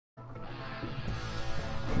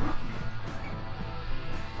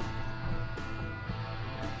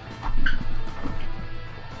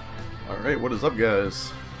Alright, what is up,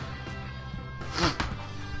 guys?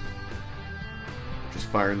 Just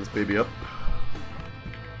firing this baby up.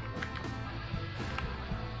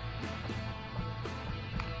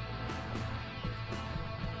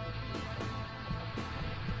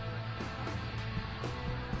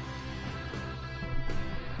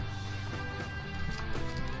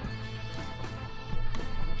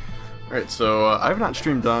 Alright, so I've not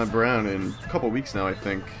streamed Don Brown in a couple weeks now, I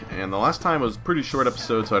think, and the last time was a pretty short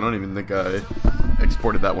episode, so I don't even think I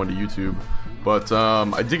exported that one to YouTube. But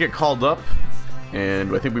I did get called up,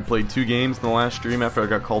 and I think we played 2 games in the last stream after I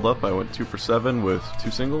got called up. I went 2 for 7 with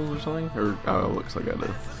 2 singles or something, or looks like I had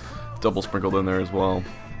a double sprinkled in there as well.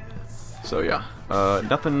 So yeah,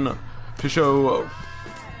 nothing to show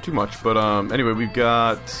too much, but anyway, we've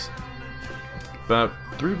got about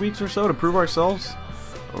 3 weeks or so to prove ourselves.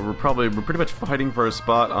 We're pretty much fighting for a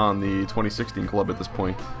spot on the 2016 club at this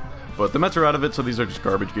point. But the Mets are out of it, so these are just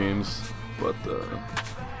garbage games. But,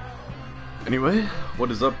 anyway, what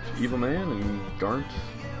is up, Evil Man and Garnt?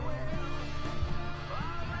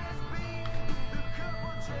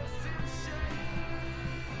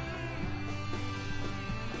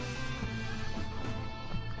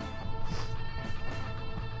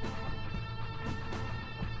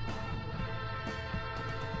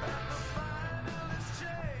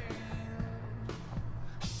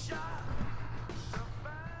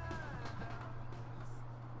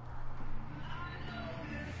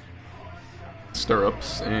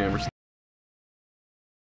 Stirrups, and we're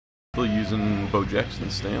still using Bo Jackson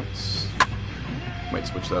stance. Might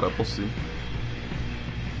switch that up, we'll see.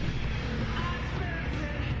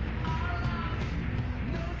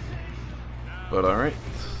 But alright.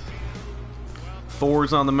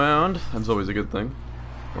 Thor's on the mound, that's always a good thing.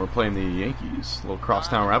 And we're playing the Yankees. A little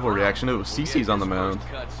crosstown rivalry action. Oh, CeCe's on the mound.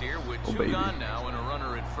 Oh baby. Now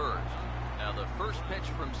the first pitch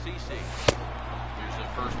from CeCe.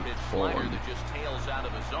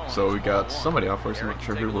 So we got somebody off first, I'm not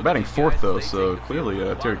sure who. We're batting 4th though, so clearly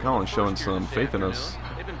Terry Collins showing some faith in us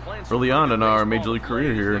early on in our major league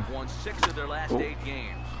career here. Oh.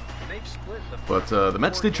 But the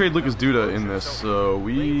Mets did trade Lucas Duda in this, so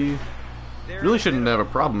we really shouldn't have a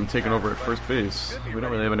problem taking over at first base. We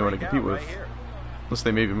don't really have anyone to compete with, unless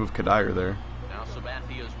they maybe move Kadire there.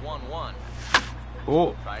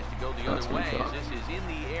 Oh, that's what we thought. This is in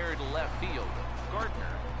the air to left field.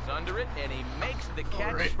 Gardner is under it, and he makes the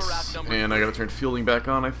catch for out number 3. And I gotta turn fielding back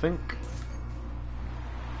on, I think.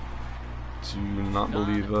 To not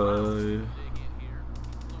believe, oh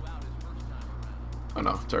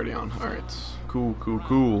no, it's already on. Alright. Cool, cool,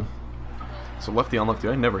 cool. So lefty on lefty.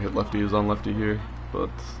 I never hit lefties on lefty here, but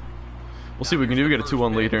we'll see what we can do. We get a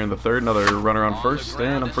 2-1 lead here in the 3rd. Another runner on first,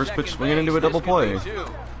 and on first pitch swinging into a double play.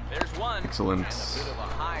 Excellent.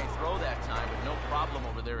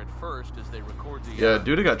 Yeah,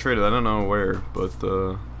 Duda got traded. I don't know where, but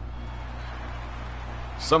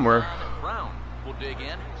somewhere. Brown will dig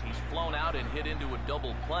in. He's flown out and hit into a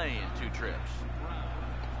double play in 2 trips.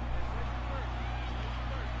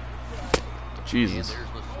 Jesus.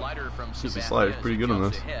 The slider's pretty good on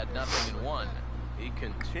this. He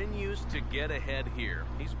continues to get ahead here.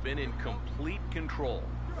 He's been in complete control.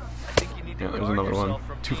 I think you need to there's another one.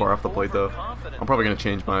 Too far off the plate though. I'm probably going to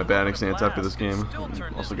change my batting stance after this game.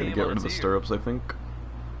 I'm also going to get rid of the stirrups, I think.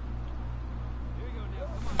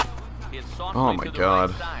 Oh my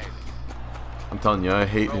god. I'm telling you, I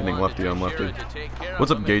hate hitting lefty on lefty.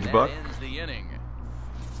 What's up, Gage Buck?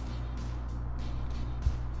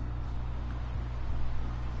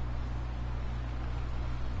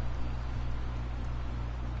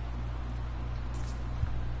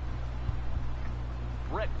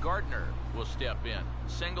 Gardner will step in.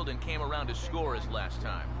 Singleton came around to score his last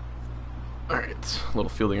time. Alright, a little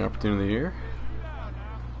fielding opportunity here.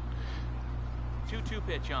 2-2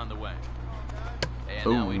 pitch on the way.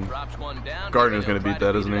 And now he drops one down. Gardner's going to beat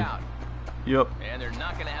that, isn't he? Yep. And they're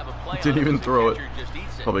not going to have a play. Didn't even throw it.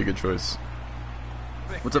 Probably a good choice.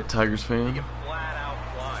 What's up, Tigers fan?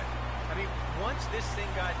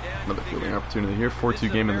 Another fielding opportunity here.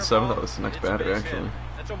 4-2 game in the 7th. That was the next batter, actually.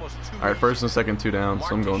 Alright, first and second, 2 down, so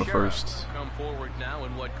I'm going to first.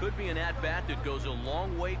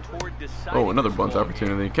 Oh, another bunt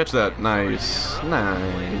opportunity. Catch that. Nice.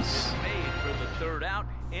 Nice.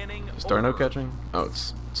 Is Darno catching? Oh,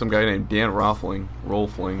 it's some guy named Dan Rolfling,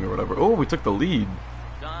 or whatever. Oh, we took the lead.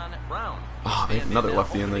 Oh, they have another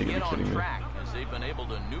lefty in there. You're kidding me. They've been able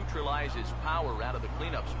to neutralize his power out of the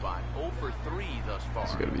cleanup spot. 0 for 3 thus far.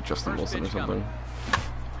 This is going to be Justin Wilson or something.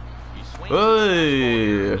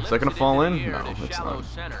 Hey, is that gonna fall in? No, it's not.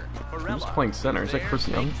 Who's playing center? Is that Chris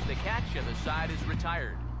Young?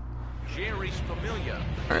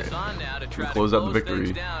 Alright, close out the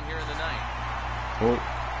victory. Oh,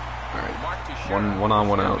 alright. One on,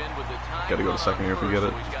 one out. Gotta go to second here if we get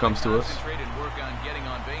it. If it comes to us.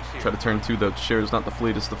 Try to turn two. The chair is not the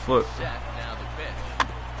fleet, it's the foot.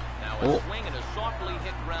 Oh.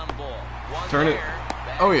 Turn it.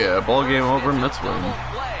 Oh yeah, ball game over, Mets win.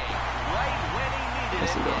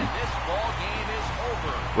 Nicely done.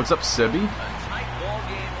 What's up, Sebi?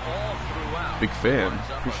 Big fan.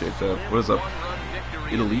 Appreciate that. What is up?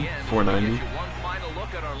 Italy, 490.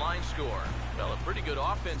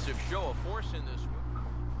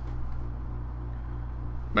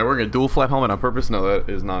 Am I wearing a dual flap helmet on purpose? No, that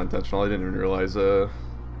is not intentional. I didn't even realize I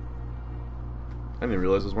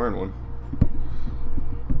was wearing one.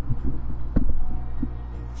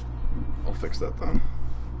 I'll fix that then.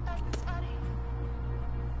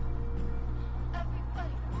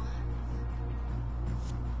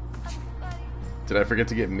 Did I forget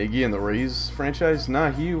to get Miggy in the Rays franchise?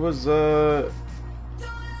 Nah, he was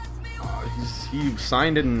he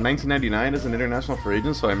signed in 1999 as an international free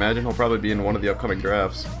agent, so I imagine he'll probably be in one of the upcoming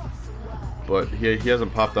drafts. But he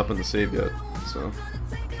hasn't popped up in the save yet, so.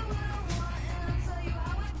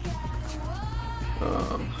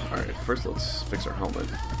 Alright, first let's fix our helmet.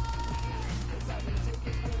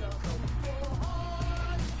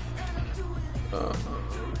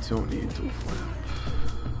 Don't need to flap.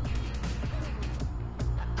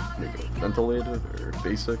 Ventilated or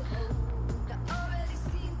basic?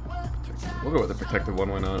 We'll go with the protective one,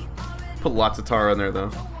 why not? Put lots of tar on there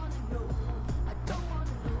though.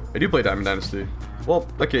 I do play Diamond Dynasty. Well,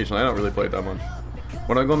 occasionally, I don't really play it that much.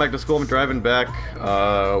 When I'm going back to school, I'm driving back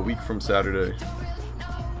a week from Saturday.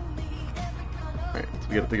 Alright, so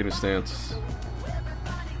we gotta pick a new stance.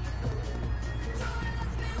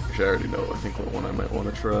 Actually, I already know, I think what one I might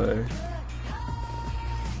want to try.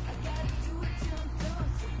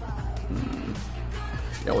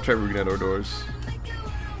 Yeah, we'll try Ruginetto doors.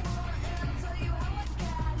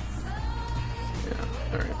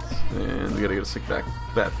 Yeah, alright. And we gotta get a sick bat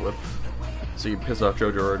flip. So you piss off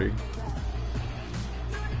Joe Girardi.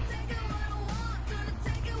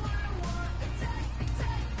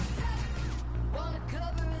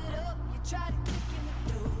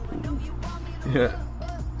 Yeah,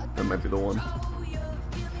 that might be the one. Yeah,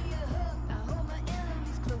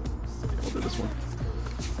 we'll do this one.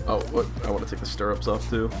 Oh, what? I want to take the stirrups off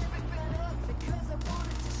too.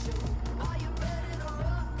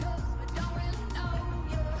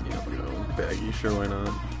 Yeah, we're going baggy, sure, why not?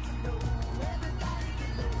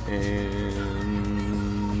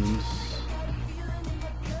 And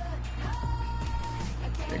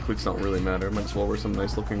yeah, cleats don't really matter. Might as well wear some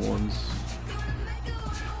nice looking ones.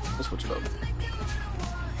 We'll switch it up.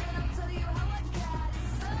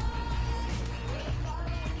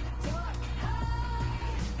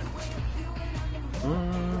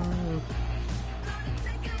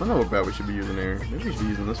 I don't know what bat we should be using here. Maybe we should be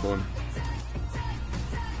using this one.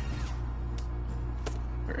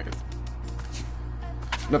 Alright.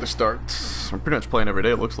 Another start. I'm pretty much playing every day,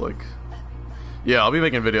 it looks like. Yeah, I'll be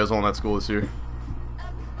making videos while I'm at school this year.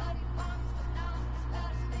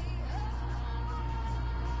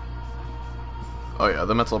 Oh yeah,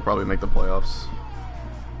 the Mets will probably make the playoffs.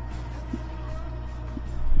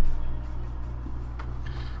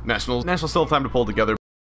 Nationals still have time to pull together,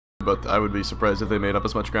 but I would be surprised if they made up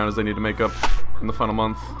as much ground as they need to make up in the final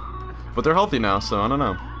month. But they're healthy now, so I don't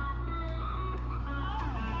know.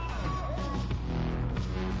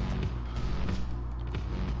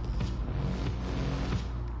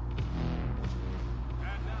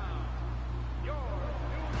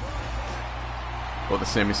 Oh, the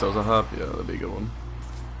Sammy Sosa hop? Yeah, that'd be a good one.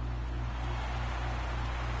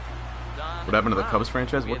 What happened to the Cubs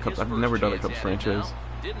franchise? What Cubs? I've never done a Cubs franchise.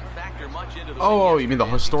 Oh, you mean the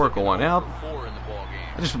historical one? Yeah.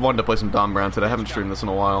 I just wanted to play some Don Brown today. I haven't streamed this in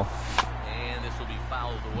a while.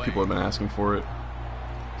 People have been asking for it.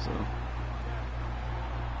 So,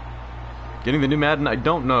 getting the new Madden, I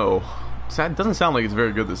don't know. It doesn't sound like it's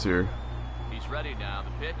very good this year. He's ready now.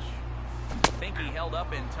 The pitch. I think he held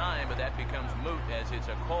up in time, but that becomes moot as it's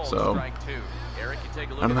a cold strike two. Eric, you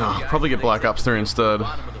take a look. I don't know. I'll probably get Black Ops 3 instead.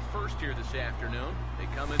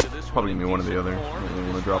 Probably gonna be one or the other. I really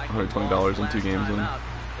want to drop $120 on 2 games and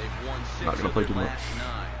not gonna play too much.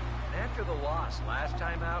 After the loss last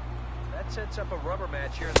time out, that sets up a rubber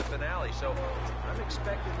match here in the finale. So I'm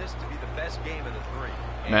expecting this to be the best game of the 3.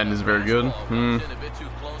 Madden is very good.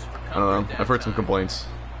 I don't know. I've heard some complaints.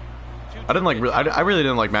 I didn't like. I really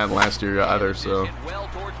didn't like Madden last year either. So. Well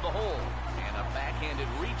towards the hole, and a backhanded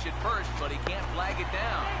reach at first, but he can't flag it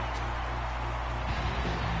down.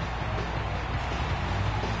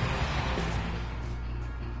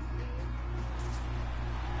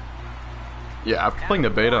 Yeah, after playing the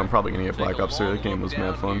beta, I'm probably gonna get Black Ops 3. That game was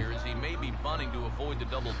mad fun.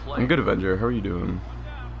 I'm good, Avenger. How are you doing?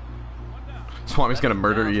 Swami's gonna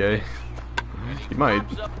murder EA. He might.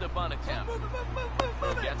 Gets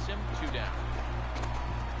him 2 down.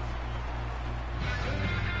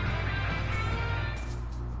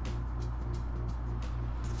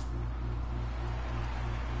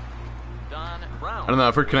 I don't know.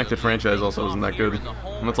 I've heard Connected Franchise also isn't that good,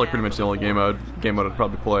 and that's like pretty much the only game mode I'd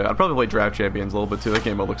probably play. I'd probably play Draft Champions a little bit too. That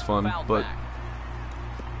game mode looks fun, but.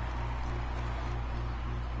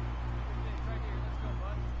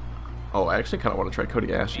 Oh, I actually kind of want to try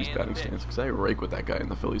Cody Ashley's batting stance because I rake with that guy in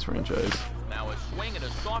the Phillies franchise.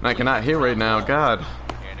 And I cannot hit right now. God.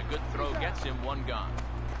 And a good throw gets him 1 gone.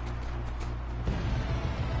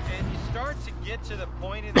 And you start to get to the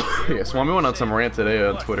point in the year Yeah, Swami went on some rant today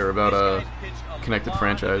on Twitter about Connected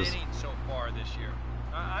Franchise. So far this year.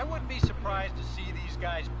 I wouldn't be surprised to see these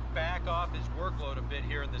guys back off his workload a bit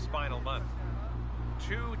here in this final month.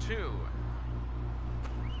 2-2.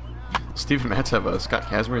 Stephen Matz have Scott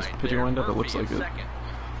Kazmir's pitching lined up. It looks like it.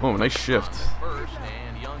 Oh, nice shift. First,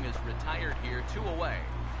 and Young is retired here, 2 away.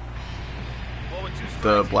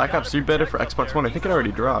 The Black Ops 3 beta for Xbox One, I think it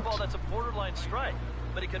already dropped.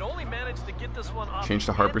 Change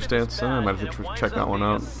to Harper stance. I might have to check that one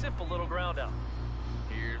out.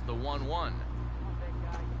 Here's the 1-1.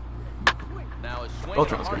 Now his swing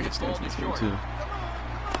Ultron's gonna get stance in this game too.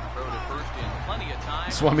 Throw to first in plenty of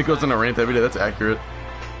time. Swami goes on a rant every day. That's accurate.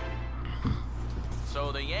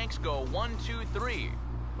 So the Yanks go 1-2-3,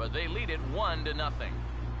 but they lead it 1-0.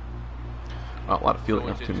 Oh, a lot of fielding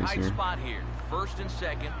So it's a opportunities tight here. spot here. First and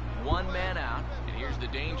second, 1 man out, and here's the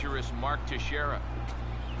dangerous Mark Teixeira.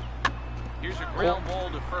 Here's a ground ball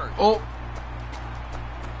to first. Oh.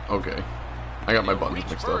 Okay. I got my buttons Reach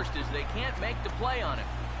mixed up. first as they can't make the play on it.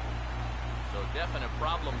 So definite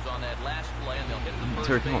problems on that last play, and they'll hit the first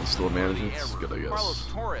Terry base Collins still managing. for the It's error. good, I guess. Carlos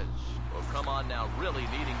Torres will come on now, really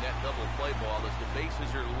needing that double play ball as the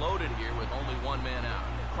bases are loaded here with only 1 man out.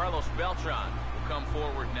 Carlos Beltran will come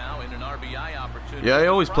forward now in an RBI opportunity. Yeah, I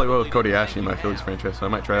always play well with Cody Ashley in my Phillies franchise, so I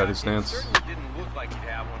might try out his stance. Certainly didn't look like he'd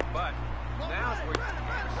have one, but now's where.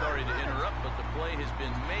 Sorry to interrupt, but the play has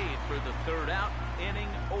been made for the 3rd out, inning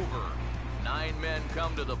over. 9 men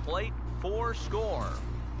come to the plate, 4 score.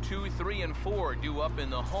 2, 3, and 4 due up in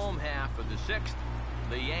the home half of the 6th.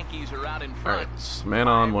 The Yankees are out in front. Alright, man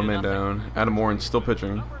on, 1 man down. Adam Warren still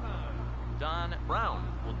pitching. Don Brown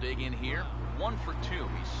will dig in here. 1 for 2.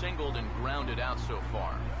 He's singled and grounded out so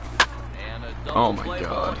far. And a double Oh my play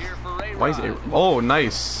ball god. here for A-Rod. Why is it? Oh,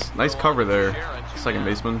 nice. Nice cover there. Second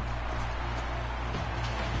baseman.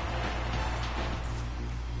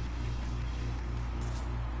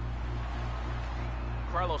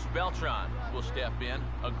 Carlos Beltran will step in.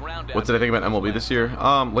 A ground out. What did I think about MLB this year?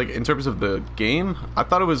 Like in terms of the game, I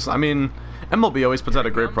thought it was. I mean, MLB always puts out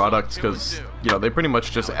a great product because they pretty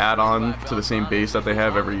much just add on to the same base that they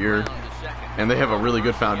have every year, and they have a really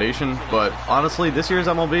good foundation. But honestly, this year's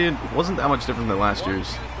MLB wasn't that much different than last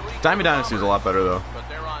year's. Diamond Dynasty is a lot better though. But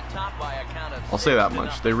they're on top by a count of I'll say that 6-0.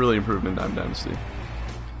 much. They really improved in Diamond Dynasty.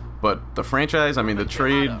 But the franchise, I mean, the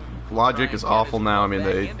trade logic is awful now. I mean,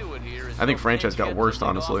 I think franchise got worse,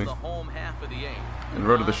 honestly. And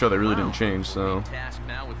Road to the Show, they really didn't change, so.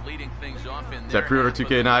 Did I pre-order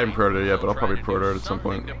 2K? No, I haven't pre-ordered it yet, but I'll probably pre-order it at some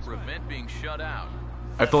point. I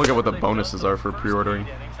have to look at what the bonuses are for pre-ordering.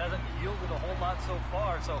 Hasn't yielded a whole lot so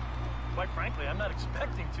far, so quite frankly, I'm not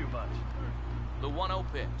expecting too much. The 1-0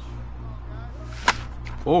 pitch.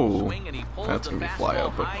 Oh, that's gonna be fly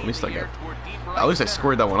up, but at least I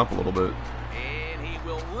squared that one up a little bit. And he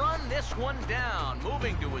will run this one down,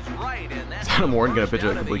 moving to his right, and that's Is Adam Warren gonna pitch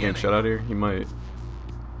a complete game shutout here? He might.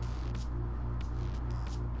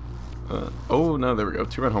 Oh no, there we go.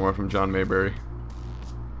 2-run homer from John Mayberry.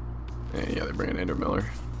 And yeah, they bring in Andrew Miller.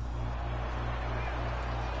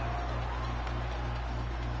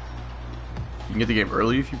 You can get the game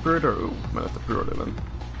early if you pre-order. Oh, might have to pre-order then.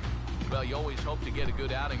 Well, you always hope to get a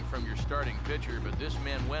good outing from your starting pitcher, but this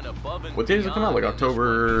man went above and What day does it come out? Like beyond, and this one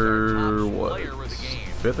October is our top what? player of the game.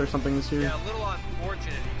 5th or something this year? Yeah, a little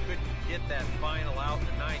unfortunate he couldn't get that final out in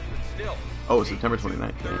the 9th, but still. Oh, September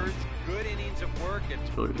 29th. Thirds, good innings of work, and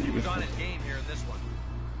really he was beautiful. on his game here in this one.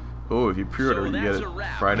 Oh, if you pre-order, So you that's get a it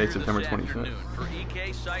wrap Friday, here September this 25th. afternoon. For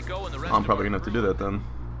EK, Psycho, and the rest I'm of probably our gonna have to do that then.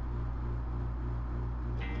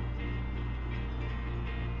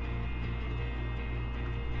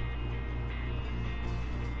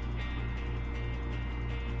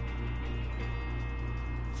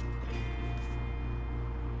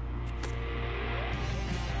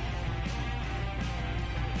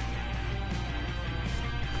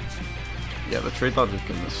 Yeah, the trade logic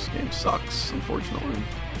in this game sucks, unfortunately.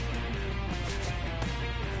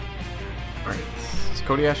 Alright, does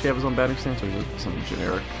Cody actually have his own batting stance, or is it something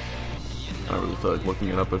generic? I don't really feel like looking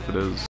it up if it is.